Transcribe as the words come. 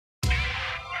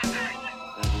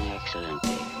excellent day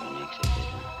for an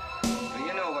exhibition. Well,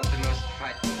 you know what the most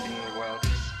frightening thing in the world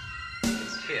is?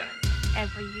 It's fear.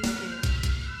 Whatever you do,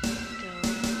 don't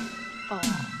fall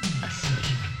asleep.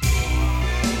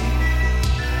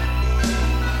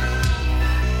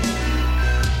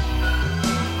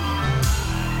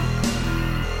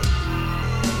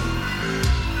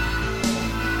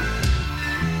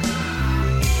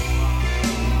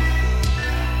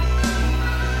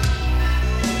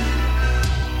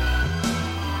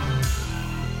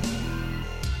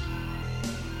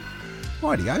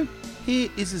 Rightio, here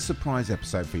is a surprise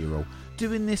episode for you all.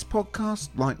 Doing this podcast,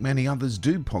 like many others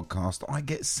do podcast, I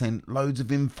get sent loads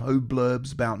of info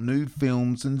blurbs about new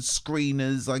films and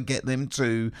screeners. I get them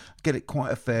too. Get it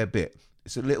quite a fair bit.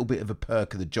 It's a little bit of a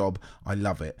perk of the job. I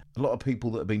love it. A lot of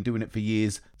people that have been doing it for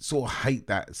years sort of hate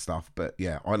that stuff. But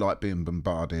yeah, I like being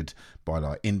bombarded by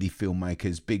like indie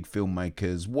filmmakers, big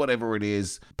filmmakers, whatever it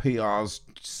is, PRs.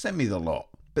 Send me the lot.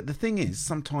 But the thing is,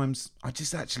 sometimes I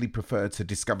just actually prefer to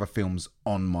discover films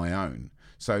on my own.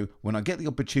 So when I get the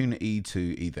opportunity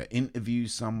to either interview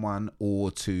someone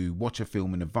or to watch a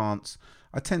film in advance,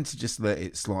 I tend to just let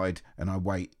it slide and I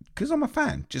wait because I'm a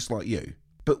fan, just like you.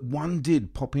 But one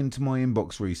did pop into my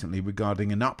inbox recently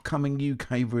regarding an upcoming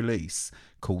UK release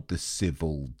called The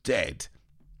Civil Dead.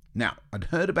 Now, I'd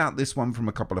heard about this one from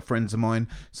a couple of friends of mine,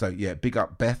 so yeah, big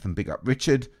up Beth and big up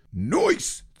Richard.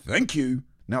 Nice! Thank you!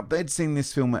 Now, they'd seen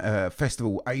this film at a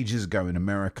festival ages ago in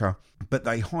America, but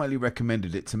they highly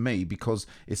recommended it to me because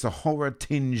it's a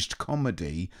horror-tinged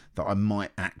comedy that I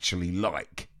might actually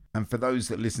like. And for those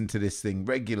that listen to this thing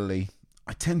regularly,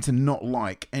 I tend to not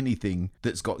like anything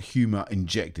that's got humour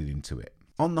injected into it.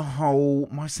 On the whole,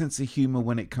 my sense of humour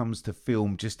when it comes to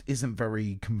film just isn't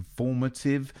very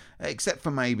conformative, except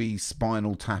for maybe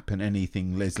Spinal Tap and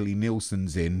anything Leslie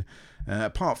Nielsen's in.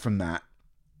 Apart from that,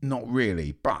 not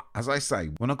really. But as I say,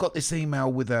 when I got this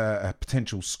email with a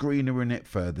potential screener in it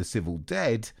for The Civil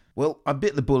Dead, well, I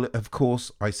bit the bullet, of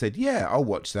course. I said, yeah, I'll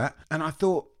watch that. And I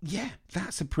thought, yeah,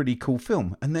 that's a pretty cool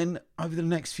film. And then over the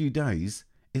next few days,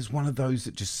 it's one of those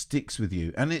that just sticks with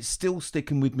you. And it's still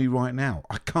sticking with me right now.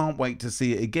 I can't wait to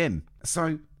see it again.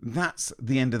 So that's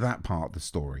the end of that part of the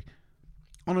story.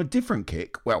 On a different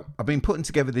kick, well, I've been putting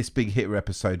together this big hitter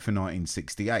episode for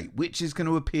 1968, which is going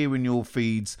to appear in your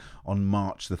feeds on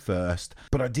March the 1st,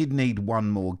 but I did need one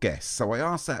more guest, so I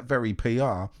asked that very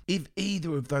PR if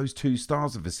either of those two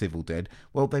stars of The Civil Dead,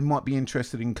 well, they might be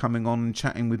interested in coming on and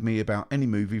chatting with me about any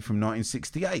movie from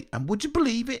 1968, and would you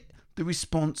believe it? The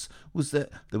response was that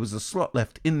there was a slot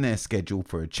left in their schedule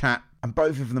for a chat, and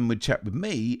both of them would chat with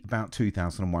me about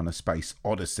 2001: A Space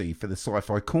Odyssey for the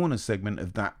Sci-Fi Corner segment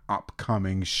of that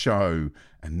upcoming show.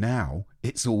 And now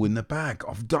it's all in the bag.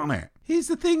 I've done it. Here's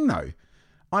the thing though.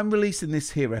 I'm releasing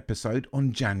this here episode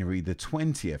on January the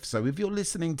 20th. So if you're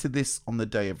listening to this on the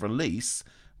day of release,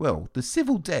 well, The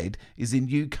Civil Dead is in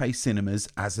UK cinemas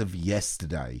as of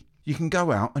yesterday. You can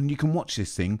go out and you can watch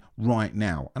this thing right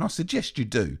now, and I suggest you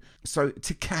do. So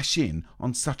to cash in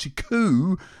on such a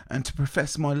coup and to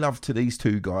profess my love to these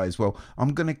two guys, well,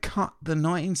 I'm going to cut the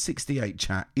 1968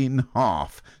 chat in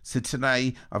half. So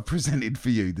today I've presented for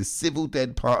you the Civil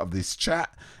Dead part of this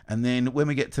chat, and then when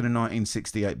we get to the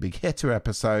 1968 Big Hitter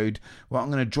episode, well, I'm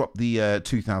going to drop the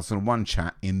 2001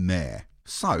 chat in there.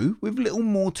 So, with little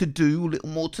more to do, little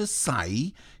more to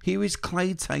say, here is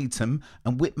Clay Tatum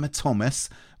and Whitmer Thomas,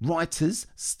 writers,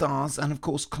 stars, and of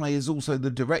course Clay is also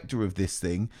the director of this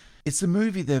thing. It's a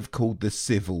movie they've called The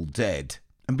Civil Dead.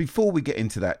 And before we get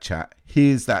into that chat,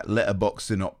 here's that letterbox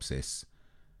synopsis.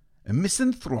 A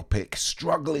misanthropic,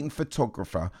 struggling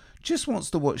photographer just wants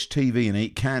to watch TV and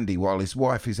eat candy while his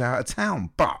wife is out of town,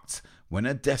 but when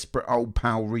a desperate old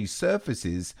pal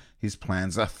resurfaces, his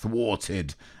plans are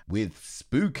thwarted with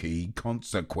spooky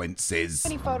consequences.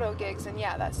 Any photo gigs, and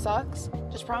yeah, that sucks.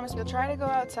 Just promise you'll try to go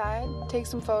outside, take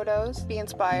some photos, be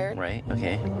inspired. Right,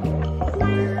 okay.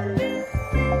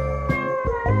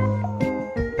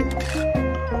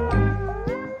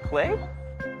 Clay?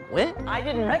 What? I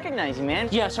didn't recognize you, man.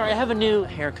 Yeah, sorry, I have a new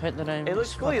haircut that I'm... It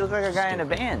looks cool. You look like a guy in a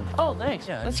band. Oh, thanks,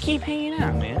 yeah. Let's keep hanging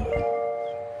out, man.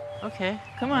 Okay.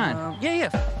 Come on.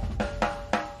 Yeah.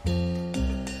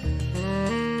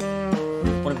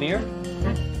 Want a beer?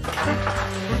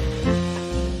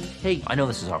 Hey, I know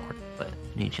this is awkward, but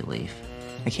I need you to leave.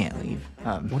 I can't leave.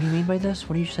 What do you mean by this?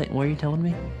 What are you saying? What are you telling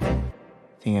me?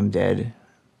 Think I'm dead.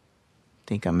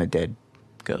 Think I'm a dead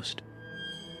ghost.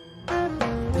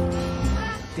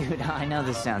 Dude, I know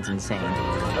this sounds insane. Hey,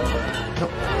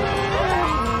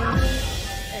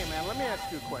 man, let me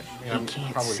ask you a question. You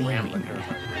can't see me, man.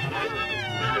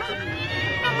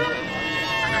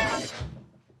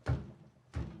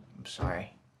 I'm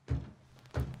sorry.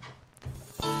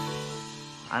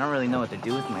 I don't really know what to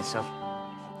do with myself.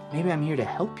 Maybe I'm here to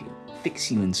help you, fix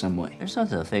you in some way. There's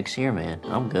nothing to fix here, man.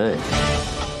 I'm good.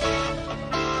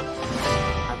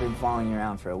 I've been following you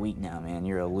around for a week now, man.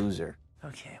 You're a loser.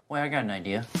 Okay, well, I got an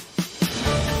idea.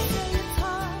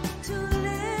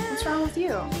 What's wrong with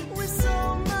you?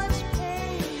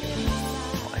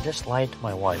 I just lied to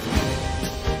my wife.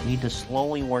 I need to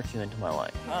slowly work you into my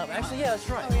life. Actually, yeah, that's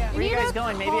right. yeah. Where are you guys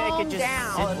going? Maybe I could just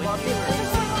sit with you.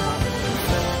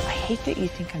 I hate that you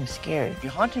think I'm scared.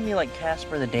 You're haunting me like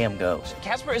Casper the damn ghost.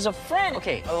 Casper is a friend.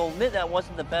 Okay, I'll admit that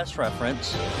wasn't the best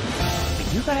reference.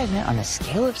 But you guys, man, on the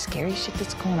scale of scary shit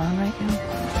that's going on right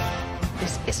now,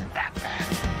 this isn't that bad.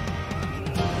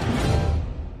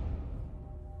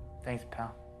 Thanks,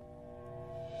 pal.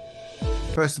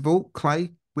 First of all,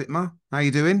 Clay, Whitmer, how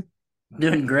you doing?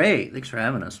 Doing great. Thanks for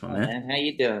having us, my Oh, man. man, how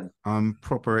you doing? I'm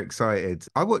proper excited.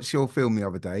 I watched your film the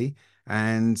other day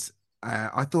and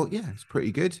I thought, yeah, it's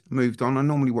pretty good. Moved on. I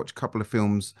normally watch a couple of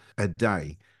films a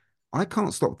day. I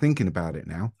can't stop thinking about it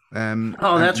now.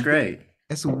 Oh, that's and great.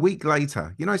 It's a week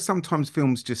later. You know, sometimes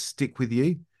films just stick with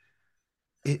you.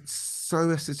 It's so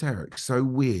esoteric, so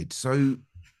weird, so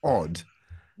odd.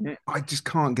 Yeah. I just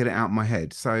can't get it out of my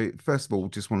head. So, first of all,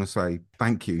 just want to say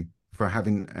thank you for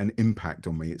having an impact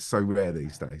on me. It's so rare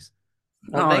these days.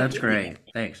 Well, Oh, thank that's you. great.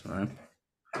 Thanks, man.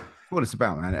 What it's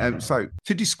about, man. So,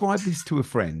 to describe this to a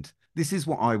friend, this is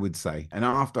what I would say. And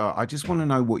after, I just want to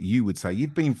know what you would say.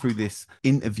 You've been through this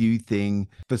interview thing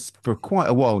for quite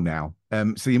a while now.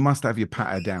 So you must have your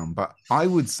patter down. But I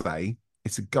would say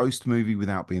it's a ghost movie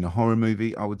without being a horror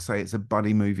movie. I would say it's a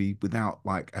buddy movie without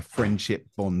like a friendship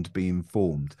bond being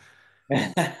formed.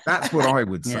 That's what I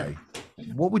would say.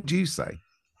 What would you say?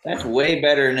 That's way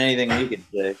better than anything we could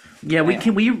say. Yeah, we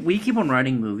keep on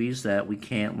writing movies that we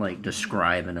can't like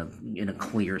describe in a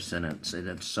clear sentence, and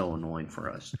it's so annoying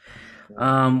for us.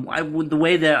 The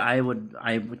way that I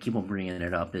would keep on bringing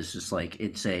it up is just like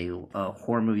it's a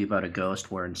horror movie about a ghost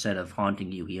where instead of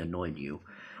haunting you, he annoyed you,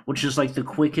 which is like the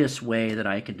quickest way that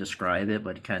I can describe it,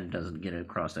 but it kind of doesn't get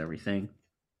across everything.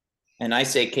 And I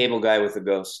say cable guy with a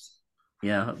ghost.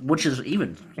 Yeah, which is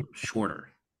even shorter.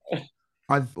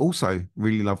 I've also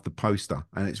really loved the poster,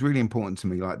 and it's really important to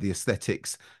me, like the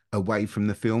aesthetics away from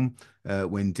the film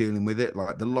when dealing with it,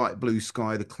 like the light blue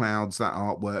sky, the clouds, that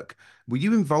artwork. Were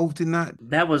you involved in that?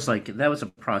 That was a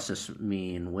process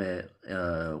me and Whit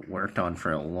worked on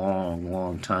for a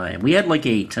long time. We had like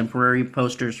a temporary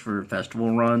posters for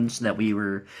festival runs that we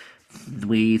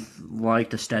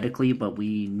liked aesthetically, but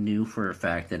we knew for a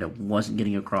fact that it wasn't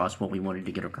getting across what we wanted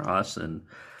to get across, and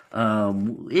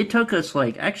it took us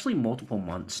like actually multiple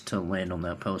months to land on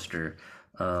that poster.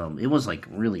 It was like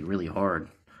really hard.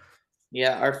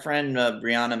 Yeah, our friend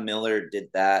Brianna Miller did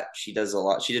that. She does a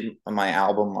lot. She did my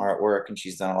album artwork, and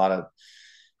she's done a lot of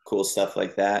cool stuff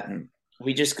like that. And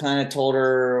we just kind of told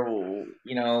her,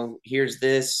 you know, here's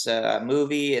this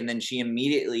movie, and then she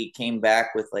immediately came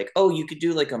back with like, oh, you could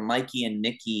do like a Mikey and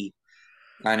Nikki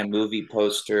kind of movie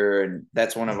poster, and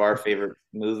that's one of our favorite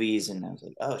movies. And I was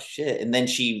like, oh shit. And then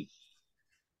she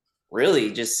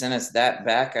really just sent us that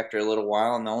back after a little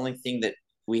while, and the only thing that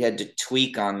we had to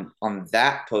tweak on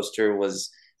that poster was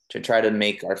to try to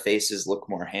make our faces look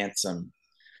more handsome,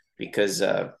 because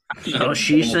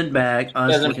She sent back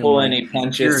us doesn't looking pull like any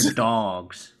punches. pure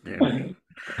dogs. Dude.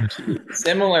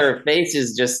 Similar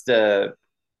faces, just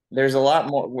there's a lot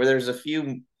more where there's a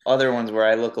few other ones where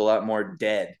I look a lot more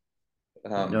dead.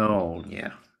 No,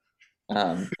 yeah.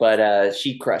 But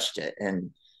she crushed it,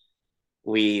 and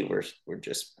we're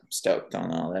just stoked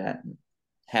on all that, and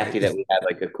happy that we had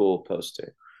like a cool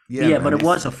poster. Yeah, man, but it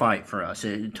was a fight for us.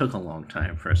 It took a long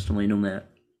time for us to lean on that.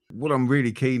 what I'm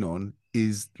really keen on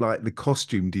is like the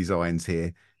costume designs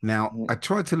here. Now, I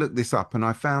tried to look this up and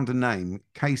I found a name,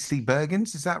 Casey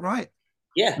Bergens. Is that right?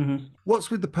 Yeah. Mm-hmm. What's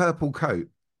with the purple coat?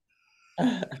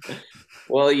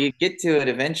 Well, you get to it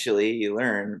eventually, you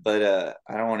learn, but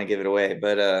I don't want to give it away.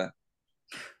 But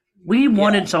We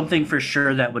wanted something for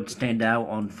sure that would stand out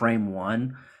on frame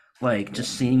one. Like,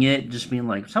 just seeing it, just being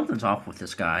like, something's off with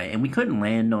this guy. And we couldn't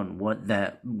land on what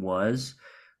that was.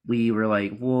 We were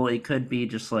like, well, it could be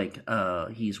just like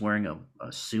he's wearing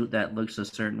a suit that looks a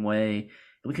certain way.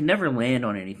 We could never land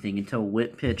on anything until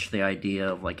Whit pitched the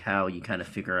idea of like how you kind of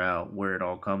figure out where it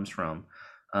all comes from.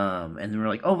 And then we're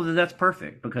like, oh, well, that's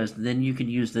perfect, because then you can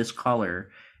use this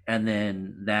color, and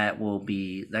then that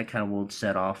kind of will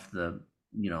set off the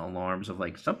alarms of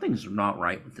like something's not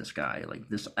right with this guy. Like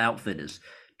this outfit is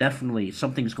definitely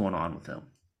something's going on with him.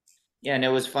 yeah, and it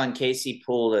was fun. Casey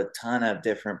pulled a ton of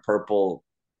different purple,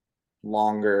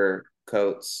 longer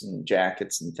coats and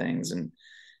jackets and things, and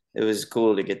it was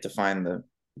cool to get to find the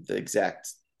exact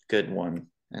good one.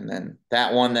 And then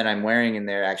that one that I'm wearing in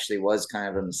there actually was kind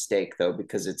of a mistake though,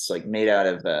 because it's like made out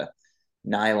of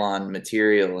nylon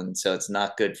material, and so it's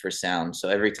not good for sound. So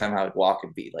every time I would walk,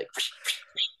 it'd be like.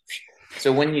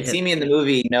 So when you see It, me in the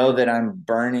movie, know that I'm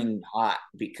burning hot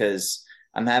because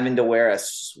I'm having to wear a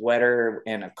sweater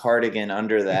and a cardigan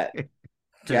under that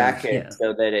jacket yeah.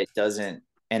 so that it doesn't.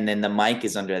 And then the mic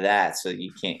is under that, so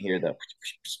you can't hear the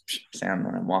sound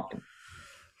when I'm walking.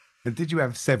 And did you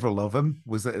have several of them?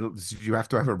 Was it? Did you have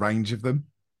to have a range of them?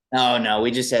 No, no, we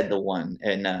just had the one,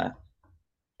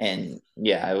 and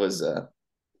yeah, it was.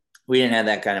 We didn't have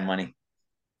that kind of money.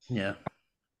 Yeah.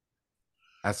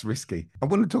 That's risky. I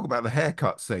want to talk about the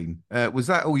haircut scene. Was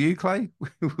that all you, Clay?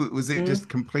 Was it Mm. just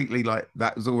completely like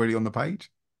that was already on the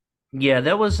page? Yeah,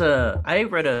 that was I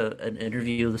read an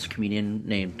interview of this comedian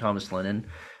named Thomas Lennon.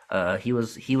 He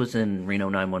was in Reno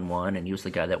 911, and he was the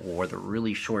guy that wore the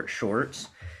really short shorts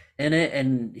in it,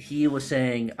 and he was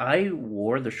saying I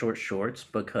wore the short shorts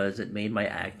because it made my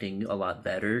acting a lot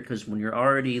better, because when you're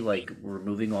already like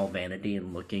removing all vanity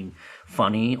and looking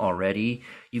funny already,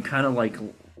 you kind of like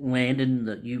land in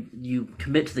the you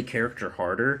commit to the character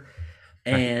harder.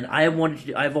 And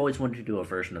I've always wanted to do a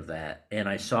version of that. And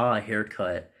I saw a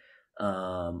haircut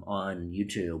on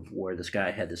YouTube where this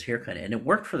guy had this haircut, and it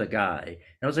worked for the guy.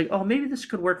 And I was like, oh, maybe this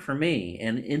could work for me.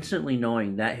 And instantly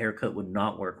knowing that haircut would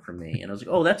not work for me. And I was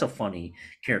like, oh, that's a funny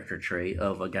character trait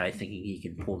of a guy thinking he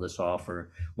can pull this off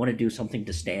or want to do something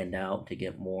to stand out to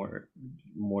get more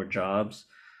jobs.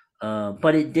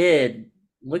 But it did,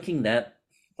 looking that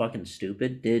fucking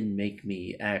stupid, did make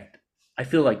me act, I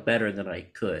feel like, better than I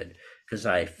could, because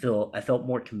I felt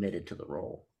more committed to the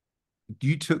role.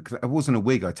 You took it wasn't a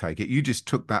wig, I take it. You just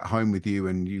took that home with you,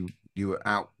 and you were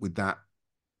out with that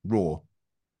raw.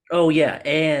 Oh yeah,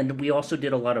 and we also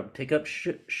did a lot of pickup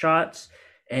shots,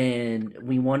 and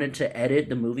we wanted to edit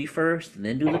the movie first and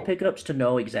then do the pickups to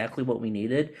know exactly what we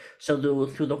needed. So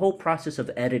through the whole process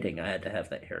of editing, I had to have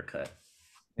that haircut.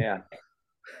 Yeah.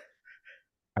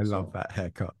 I love So that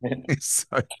haircut. It's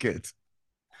so good.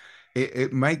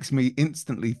 It makes me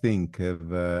instantly think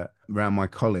of around my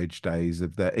college days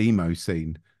of the emo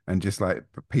scene and just like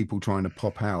people trying to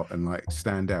pop out and like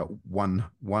stand out one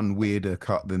weirder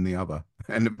cut than the other.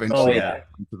 And Oh oh eventually yeah,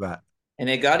 yeah, to that. and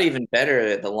it got even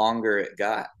better the longer it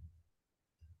got.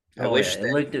 I oh yeah. wish It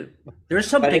that, looked. There's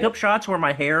some but pickup shots where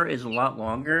my hair is a lot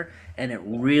longer, and I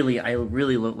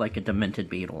really look like a demented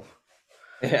beetle.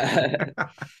 yeah.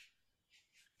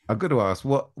 I've got to ask,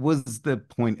 what was the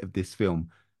point of this film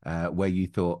where you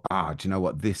thought, do you know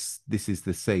what? This is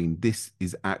the scene. This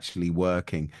is actually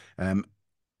working.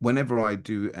 Whenever I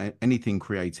do anything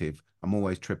creative, I'm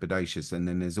always trepidatious, and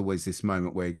then there's always this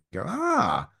moment where you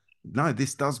go, no,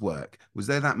 this does work. Was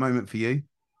there that moment for you?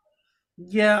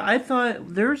 Yeah, I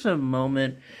thought there's a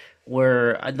moment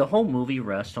where the whole movie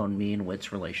rests on me and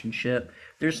Whit's relationship.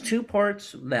 There's two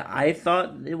parts that I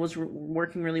thought it was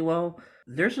working really well.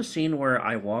 There's a scene where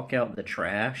I walk out the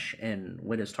trash and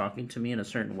Whit is talking to me in a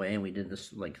certain way, and we did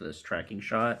this like this tracking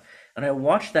shot. And I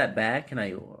watched that back, and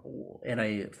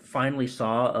I finally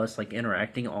saw us like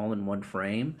interacting all in one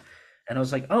frame. And I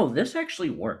was like, "Oh, this actually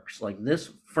works. Like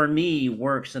this for me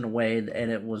works in a way, and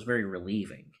it was very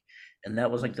relieving." And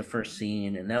that was like the first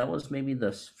scene, and that was maybe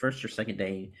the first or second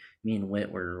day me and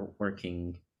Whit were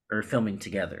working or filming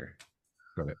together.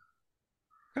 Got it.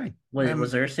 Okay.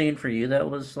 Was there a scene for you that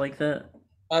was like that?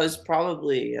 I was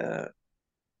probably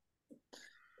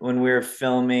when we were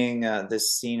filming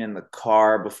this scene in the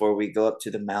car before we go up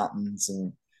to the mountains,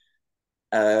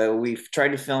 and we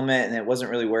tried to film it and it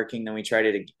wasn't really working. Then we tried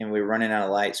it and we were running out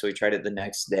of light, so we tried it the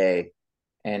next day,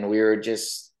 and we were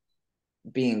just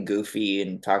being goofy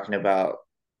and talking about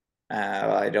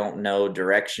I don't know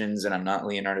directions and I'm not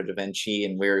Leonardo da Vinci,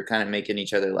 and we were kind of making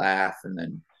each other laugh. And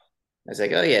then I was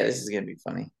like, oh yeah, this is gonna be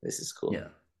funny. This is cool. Yeah.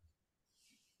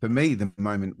 For me, the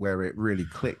moment where it really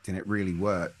clicked and it really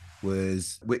worked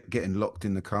was Whit getting locked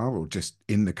in the car or just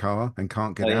in the car and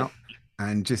can't Oh get yeah, out,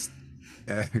 and just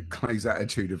Clay's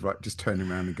attitude of like just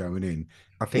turning around and going in,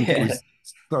 I think yeah, was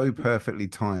so perfectly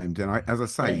timed. And I, as I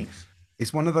say, Thanks.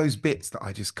 it's one of those bits that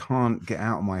I just can't get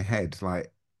out of my head.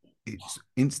 Like it's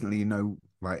instantly,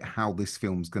 like how this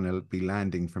film's going to be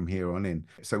landing from here on in.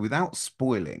 So without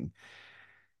spoiling,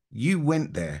 you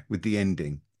went there with the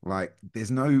ending. Like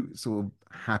there's no sort of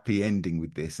happy ending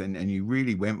with this, and you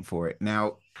really went for it.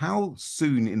 Now, how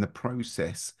soon in the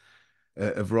process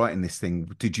of writing this thing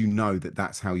did you know that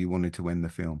that's how you wanted to end the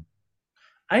film?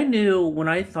 I knew when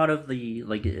I thought of the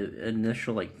like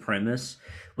initial like premise,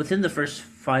 within the first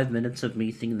 5 minutes of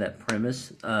me thinking that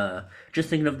premise, just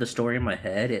thinking of the story in my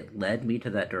head, it led me to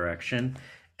that direction.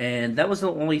 And that was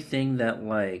the only thing that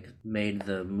like made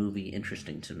the movie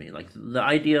interesting to me. Like the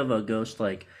idea of a ghost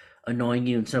like annoying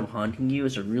you instead of haunting you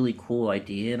is a really cool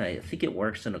idea, and I think it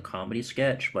works in a comedy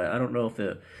sketch, but I don't know if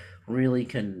it really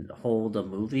can hold a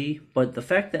movie. But the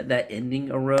fact that that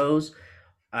ending arose,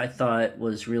 I thought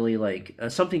was really like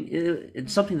something.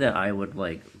 It's something that I would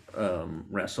like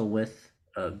wrestle with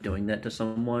doing that to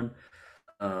someone.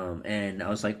 And I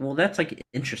was like, well, that's like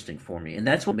interesting for me, and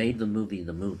that's what made the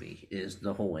movie is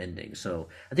the whole ending. So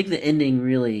I think the ending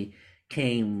really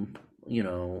came,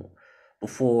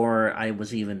 before I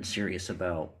was even serious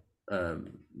about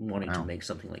wanting to Wow. make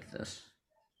something like this.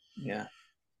 Yeah.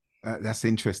 That's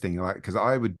interesting, like, because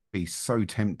I would be so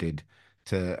tempted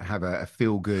to have a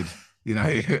feel good,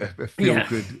 a feel Yeah.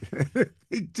 good,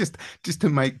 just to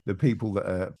make the people that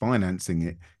are financing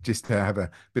it just to have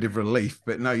a bit of relief.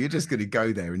 But no, you're just going to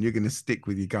go there and you're going to stick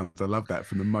with your guns. I love that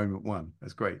from the moment one.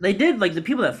 That's great. They did like the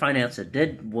people that financed it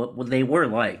did what they were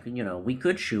like. We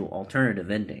could shoot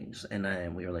alternative endings,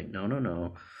 and we were like, no, no,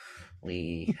 no,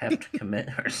 we have to commit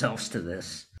ourselves to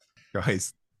this.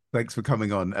 Guys, thanks for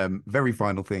coming on. Very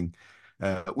final thing.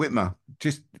 Whitmer,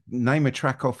 just name a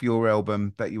track off your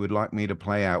album that you would like me to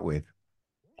play out with.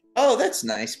 Oh, that's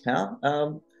nice, pal.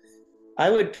 I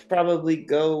would probably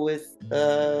go with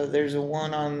there's a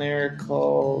one on there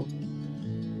called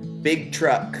Big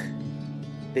Truck.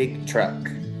 Big Truck.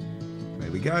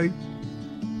 There we go.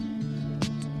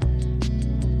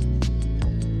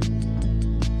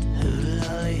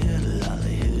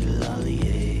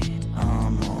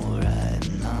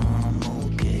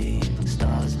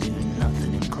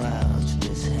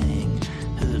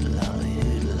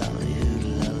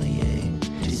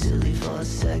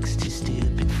 Sex, too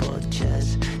stupid for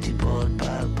chess, too bored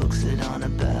by books that aren't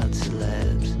about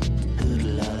celebs.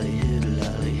 Hoodalally,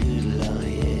 hoodalally,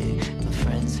 hoodalally, yeah. My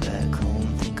friends back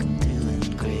home think I'm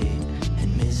doing great,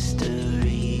 and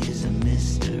mystery is a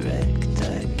misdirect,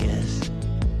 I guess.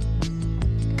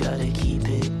 Gotta keep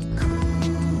it cool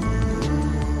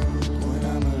when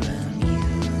I'm around you,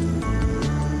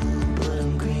 but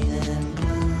I'm green and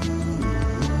blue.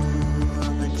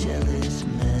 I'm a jealous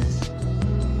mess.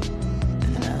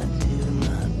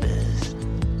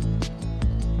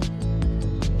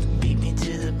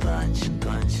 Punch and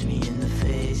punch me in the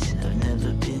face. I've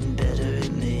never been better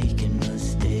at making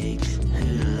mistakes.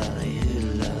 Hoodalolly,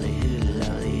 hoodalolly,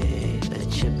 hoodalolly, yeah. A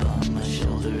chip on my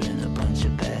shoulder and a bunch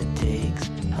of bad takes.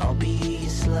 I'll be your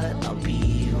slut, I'll be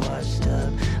your washed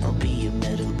up, I'll be your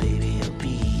metal baby, I'll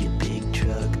be your big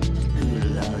truck.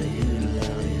 Hoodalolly,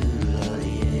 hoodalolly,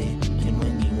 hoodalolly, yeah. And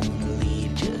when you wanna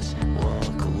leave, just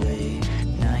walk away.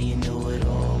 Now you know it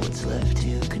all, what's left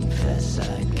to confess,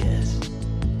 I guess.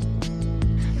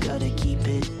 Gotta keep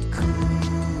it cool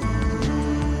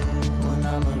when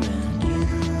I'm around you,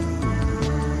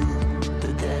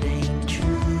 but that ain't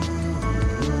true.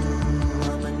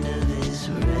 I'm a nervous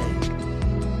wreck,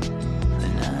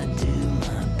 and I do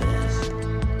my best.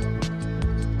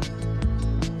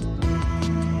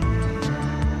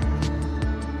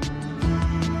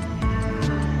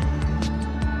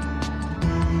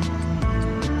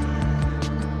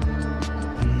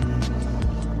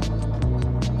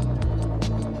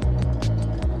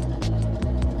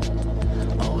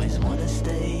 Always wanna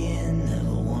stay in,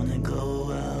 never wanna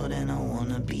go out, and I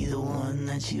wanna be the one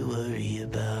that you worry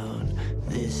about.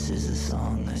 This is a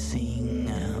song I sing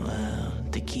out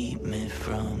loud to keep me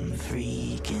from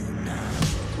freaking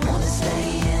out. Wanna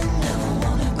stay in, never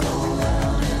wanna go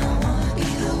out, and I wanna be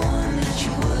the one that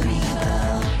you worry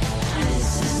about. This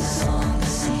is a song I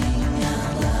sing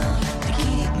out loud to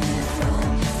keep me from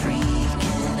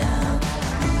freaking out.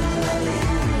 Hoodalolly,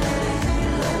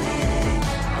 hoodalolly, hoodalolly,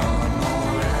 I'm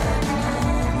alright and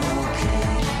I'm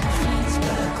okay. Friends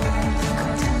back home think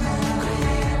I'm doing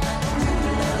great.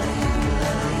 Hoodalolly,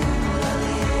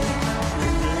 hoodalolly,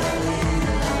 hoodalolly, hoodalolly,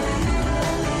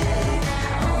 hoodalolly,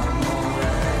 I'm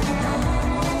alright and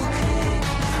I'm okay.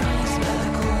 Friends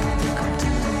back home think I'm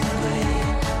doing great.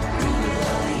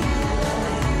 Hoodalolly, hoodalolly,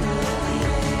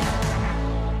 hoodalolly.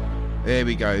 There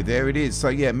we go. There it is. So,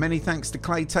 yeah, many thanks to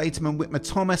Clay Tatum and Whitmer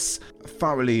Thomas.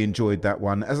 Thoroughly enjoyed that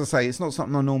one. As I say, it's not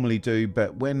something I normally do,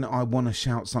 but when I want to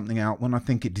shout something out, when I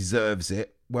think it deserves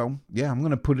it, well, yeah, I'm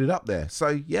going to put it up there.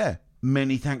 So, yeah,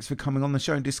 many thanks for coming on the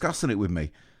show and discussing it with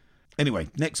me. Anyway,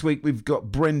 next week we've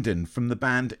got Brendan from the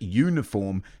band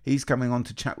Uniform. He's coming on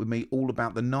to chat with me all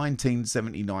about the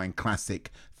 1979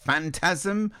 classic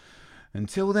Phantasm.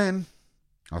 Until then,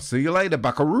 I'll see you later,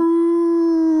 buckaroo.